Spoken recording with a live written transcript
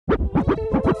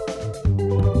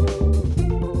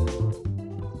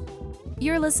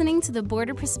You're listening to the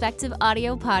Border Perspective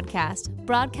audio podcast,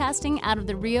 broadcasting out of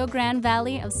the Rio Grande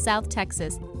Valley of South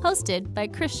Texas, hosted by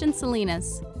Christian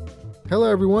Salinas.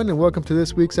 Hello, everyone, and welcome to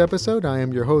this week's episode. I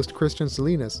am your host, Christian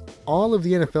Salinas. All of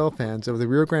the NFL fans of the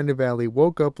Rio Grande Valley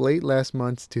woke up late last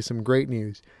month to some great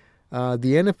news.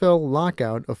 The NFL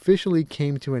lockout officially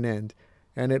came to an end,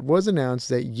 and it was announced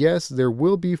that, yes, there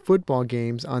will be football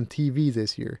games on TV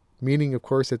this year, meaning, of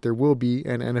course, that there will be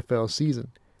an NFL season.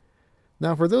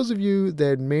 Now, for those of you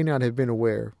that may not have been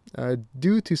aware,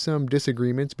 due to some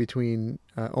disagreements between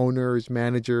owners,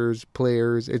 managers,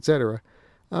 players, etc.,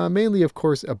 mainly, of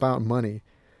course, about money,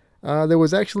 there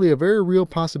was actually a very real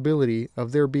possibility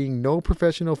of there being no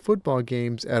professional football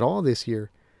games at all this year.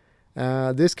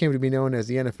 This came to be known as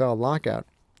the NFL lockout.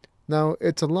 Now,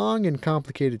 it's a long and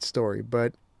complicated story,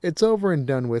 but it's over and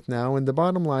done with now, and the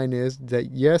bottom line is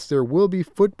that, yes, there will be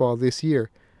football this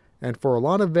year, and for a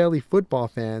lot of Valley football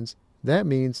fans, that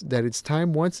means that it's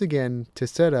time once again to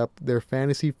set up their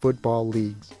fantasy football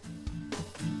leagues.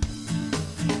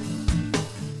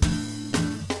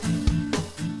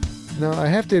 Now, I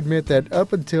have to admit that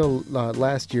up until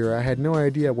last year, I had no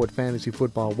idea what fantasy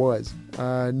football was,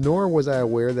 nor was I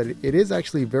aware that it is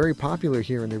actually very popular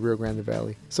here in the Rio Grande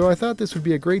Valley. So I thought this would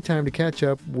be a great time to catch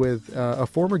up with a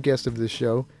former guest of this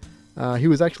show. He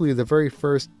was actually the very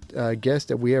first guest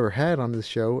that we ever had on this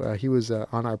show. He was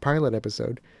on our pilot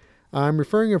episode. I'm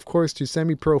referring, of course, to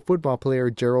semi-pro football player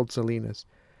Gerald Salinas.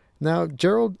 Now,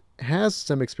 Gerald has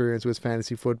some experience with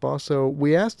fantasy football, so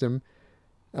we asked him,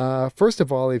 first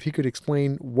of all, if he could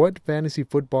explain what fantasy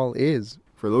football is.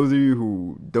 For those of you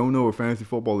who don't know what fantasy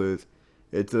football is,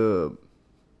 it's a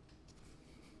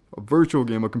virtual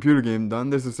game, a computer game, not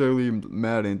necessarily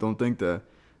Madden. Don't think that.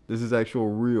 This is actual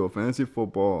real. Fantasy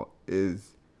football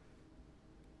is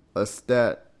a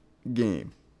stat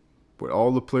game with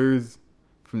all the players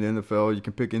from the NFL. You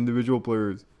can pick individual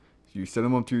players, you set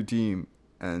them up to your team,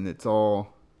 and it's all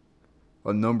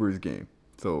a numbers game.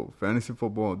 So fantasy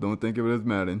football, don't think of it as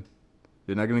Madden.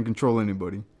 You're not going to control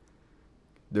anybody.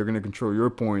 They're going to control your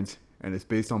points, and it's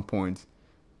based on points,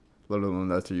 let alone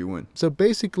that's how you win. So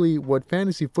basically what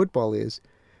fantasy football is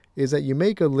that you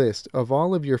make a list of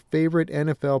all of your favorite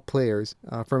NFL players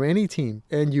from any team,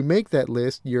 and you make that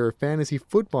list your fantasy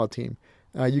football team.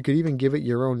 You could even give it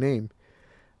your own name.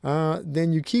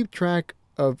 Then you keep track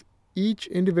of each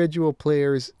individual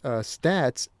player's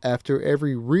stats after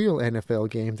every real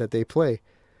NFL game that they play.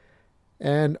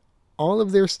 And all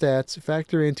of their stats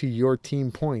factor into your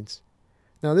team points.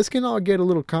 Now, this can all get a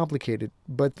little complicated,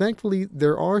 but thankfully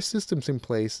there are systems in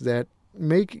place that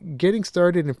make getting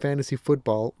started in fantasy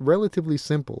football relatively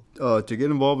simple. To get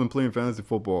involved in playing fantasy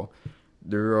football,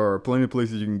 there are plenty of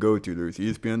places you can go to. There's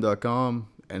ESPN.com,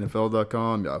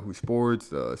 NFL.com, Yahoo Sports,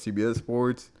 CBS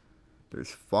Sports, there's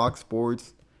Fox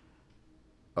Sports,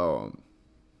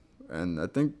 and I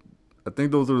think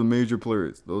those are the major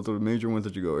players. Those are the major ones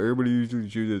that you go. Everybody usually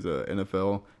chooses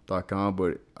NFL.com,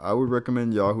 but I would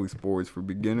recommend Yahoo Sports for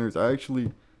beginners. I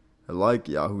like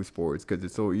Yahoo Sports because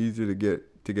it's so easy to get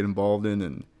involved in,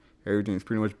 and everything is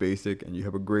pretty much basic, and you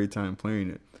have a great time playing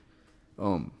it.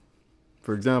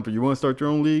 For example, you want to start your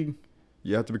own league,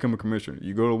 you have to become a commissioner.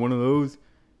 You go to one of those,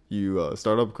 you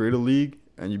start up, create a league,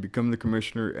 and you become the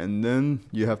commissioner, and then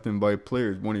you have to invite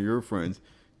players, one of your friends,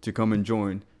 to come and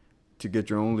join to get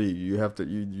your own league. You have to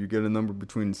you get a number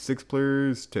between 6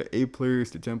 players to 8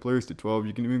 players to 10 players to 12.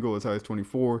 You can even go as high as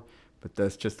 24, but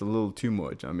that's just a little too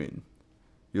much. I mean,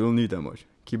 you don't need that much.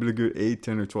 Keep it a good 8,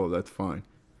 10, or 12. That's fine.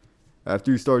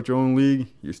 After you start your own league,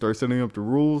 you start setting up the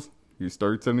rules. You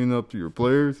start setting up your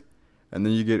players. And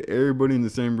then you get everybody in the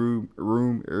same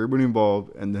room, everybody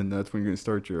involved, and then that's when you're going to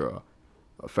start your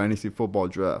fantasy football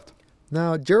draft.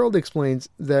 Now, Gerald explains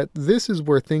that this is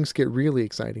where things get really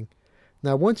exciting.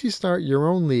 Now, once you start your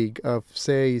own league of,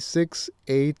 say, 6,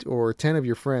 8, or 10 of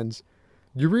your friends,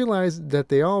 you realize that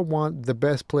they all want the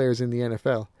best players in the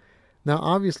NFL. Now,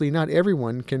 obviously, not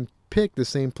everyone can pick the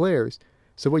same players.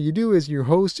 So what you do is you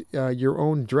host your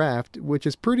own draft, which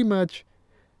is pretty much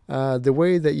the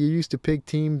way that you used to pick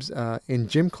teams in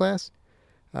gym class.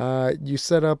 You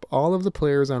set up all of the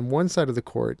players on one side of the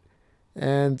court,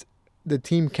 and the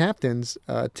team captains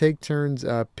take turns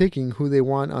picking who they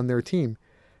want on their team.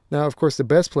 Now, of course, the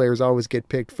best players always get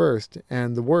picked first,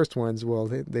 and the worst ones, well,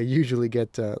 they usually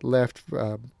get left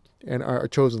and are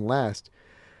chosen last.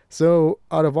 So,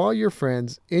 out of all your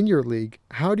friends in your league,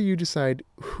 how do you decide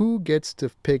who gets to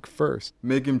pick first?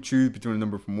 Make him choose between a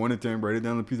number from 1 to 10, write it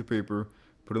down on a piece of paper,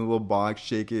 put it in a little box,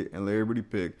 shake it, and let everybody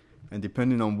pick. And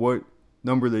depending on what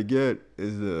number they get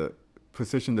is the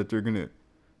position that they're going to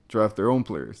draft their own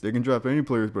players. They can draft any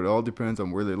players, but it all depends on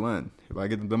where they land. If I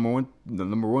get the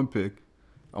number one pick,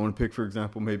 I want to pick, for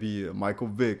example, maybe Michael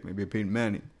Vick, maybe a Peyton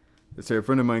Manning. Let's say a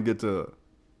friend of mine gets a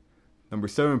number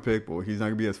 7 pick, well, he's not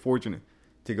going to be as fortunate.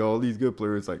 Take all these good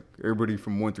players, like everybody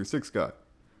from 1 through 6 got.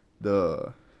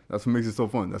 That's what makes it so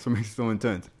fun. That's what makes it so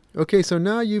intense. Okay, so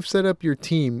now you've set up your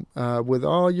team with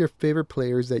all your favorite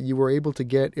players that you were able to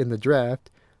get in the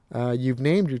draft. You've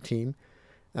named your team,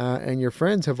 and your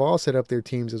friends have all set up their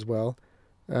teams as well.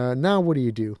 Now what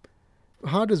do?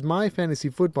 How does my fantasy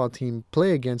football team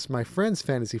play against my friend's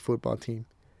fantasy football team?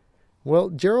 Well,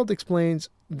 Gerald explains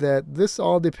that this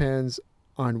all depends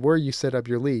on where you set up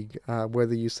your league,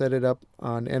 whether you set it up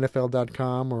on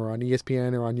NFL.com or on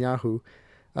ESPN or on Yahoo,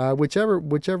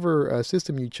 whichever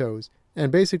system you chose.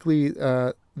 And basically,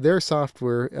 their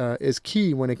software is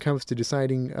key when it comes to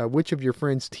deciding which of your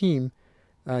friends' team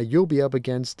you'll be up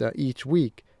against each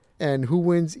week. And who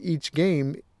wins each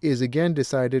game is again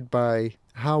decided by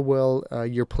how well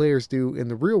your players do in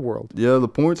the real world. Yeah, the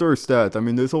points are stats. I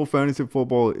mean, this whole fantasy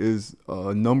football is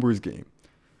a numbers game.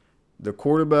 The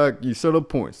quarterback, you set up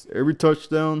points. Every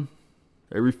touchdown,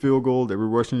 every field goal, every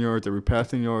rushing yards, every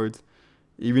passing yards,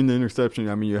 even the interception.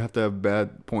 I mean, you have to have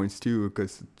bad points too,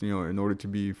 because in order to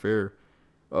be fair,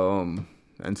 and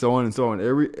so on and so on.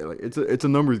 It's a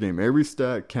numbers game. Every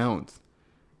stat counts.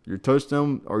 Your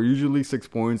touchdowns are usually 6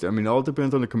 points. I mean, it all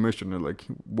depends on the commissioner, like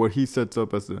what he sets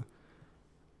up as the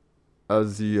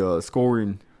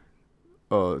scoring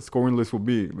list will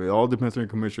be. It all depends on the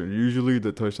commissioner. Usually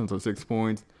the touchdowns are 6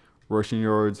 points. Rushing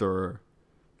yards are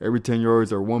every 10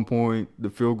 yards are 1 point. The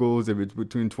field goals, if it's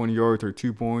between 20 yards, are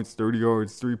 2 points. 30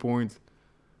 yards, 3 points.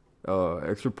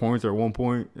 Extra points are 1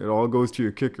 point. It all goes to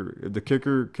your kicker. If the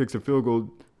kicker kicks a field goal,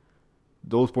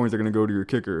 those points are going to go to your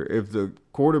kicker. If the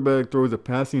quarterback throws a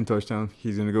passing touchdown,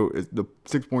 the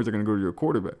 6 points are going to go to your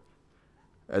quarterback.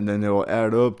 And then it'll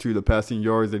add up to the passing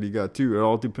yards that he got too. It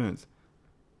all depends.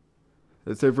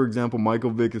 Let's say, for example,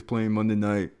 Michael Vick is playing Monday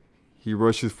night. He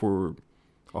rushes for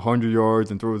 100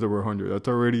 yards and throws over 100. That's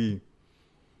already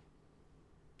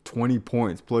 20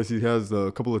 points. Plus, he has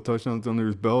a couple of touchdowns under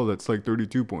his belt. That's like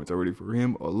 32 points already for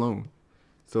him alone.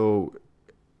 So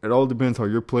it all depends how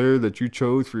your player that you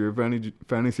chose for your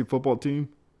fantasy football team,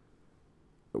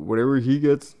 whatever he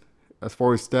gets as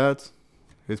far as stats,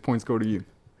 his points go to you.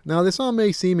 Now, this all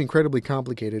may seem incredibly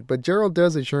complicated, but Gerald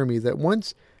does assure me that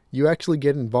once you actually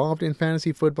get involved in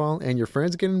fantasy football and your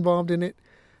friends get involved in it,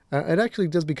 it actually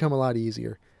does become a lot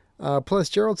easier. Plus,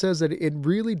 Gerald says that it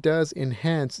really does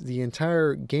enhance the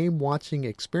entire game-watching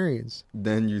experience.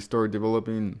 Then you start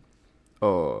developing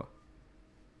your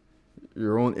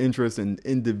own interest in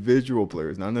individual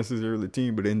players, not necessarily the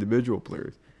team, but individual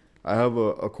players. I have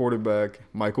a quarterback,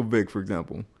 Michael Vick, for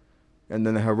example, and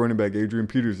then I have running back Adrian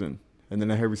Peterson, and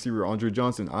then I have receiver Andre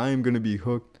Johnson. I am going to be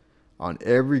hooked on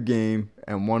every game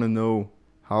and want to know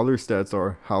how their stats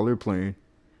are, how they're playing.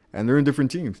 And they're in different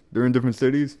teams. They're in different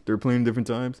cities. They're playing different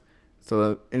times. So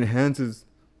that enhances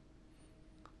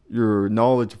your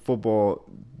knowledge of football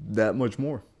that much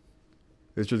more.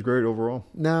 It's just great overall.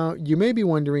 Now, you may be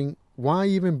wondering, why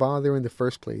even bother in the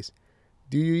first place?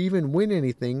 Do you even win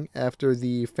anything after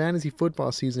the fantasy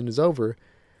football season is over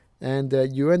and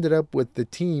you ended up with the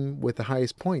team with the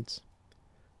highest points?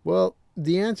 Well,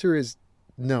 the answer is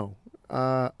no.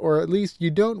 Or at least you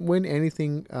don't win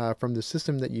anything from the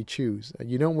system that you choose.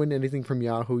 You don't win anything from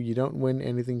Yahoo. You don't win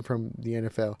anything from the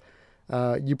NFL.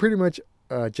 You pretty much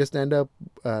just end up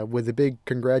with a big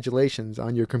congratulations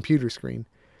on your computer screen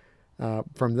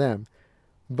from them.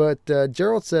 But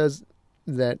Gerald says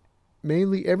that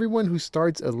mainly everyone who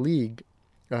starts a league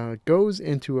goes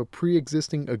into a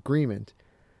pre-existing agreement.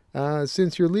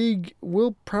 Since your league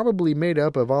will probably made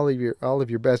up of all of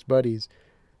your best buddies,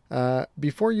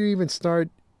 before you even start,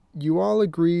 you all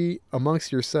agree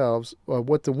amongst yourselves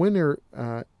what the winner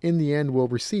in the end will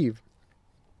receive.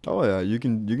 Oh yeah, you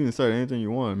can decide anything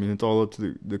you want. I mean, it's all up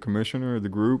to the commissioner of the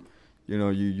group.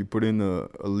 You put in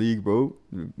a league vote,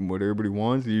 what everybody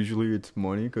wants. Usually it's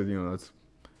money because that's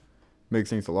makes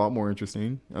things a lot more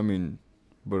interesting. I mean,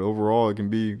 but overall it can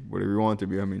be whatever you want it to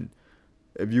be. I mean,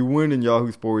 if you win in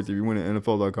Yahoo Sports, if you win at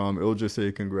NFL.com, it'll just say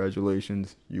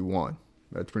congratulations, you won.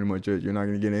 That's pretty much it. You're not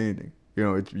going to get anything.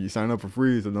 You sign up for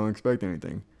free, so don't expect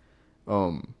anything.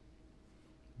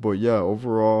 But yeah,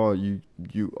 overall, you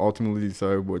ultimately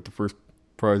decide what the first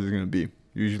prize is going to be.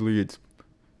 Usually,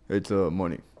 it's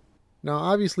money. Now,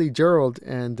 obviously, Gerald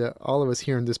and all of us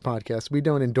here in this podcast, we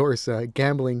don't endorse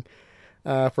gambling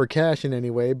for cash in any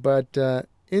way. But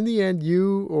in the end,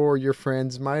 you or your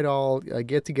friends might all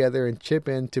get together and chip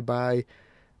in to buy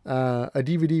a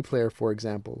DVD player, for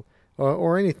example.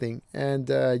 Or anything, and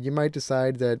you might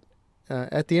decide that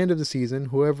at the end of the season,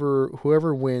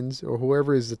 whoever wins or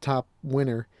whoever is the top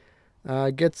winner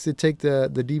gets to take the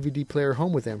DVD player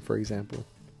home with him, for example.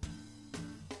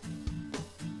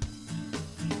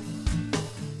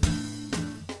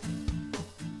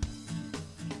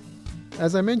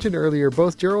 As I mentioned earlier,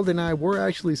 both Gerald and I were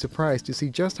actually surprised to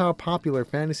see just how popular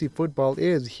fantasy football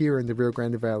is here in the Rio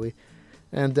Grande Valley.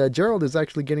 And Gerald is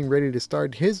actually getting ready to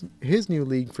start his new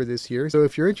league for this year. So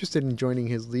if you're interested in joining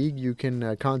his league, you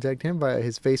can contact him via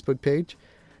his Facebook page,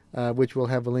 which we'll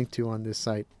have a link to on this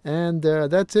site. And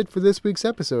that's it for this week's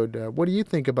episode. What do you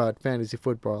think about fantasy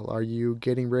football? Are you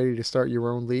getting ready to start your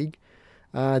own league?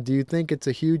 Do you think it's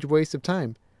a huge waste of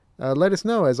time? Let us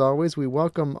know. As always, we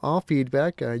welcome all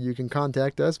feedback. You can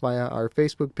contact us via our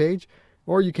Facebook page,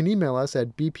 or you can email us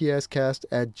at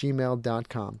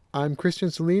bpscast@gmail.com. I'm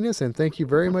Christian Salinas, and thank you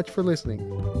very much for listening.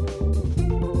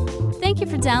 Thank you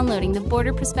for downloading the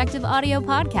Border Perspective audio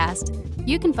podcast.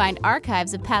 You can find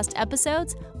archives of past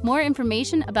episodes, more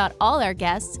information about all our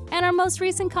guests, and our most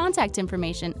recent contact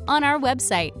information on our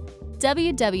website,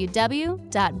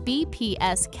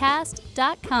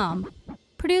 www.bpscast.com.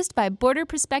 Produced by Border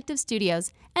Perspective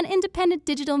Studios, an independent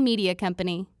digital media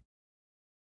company.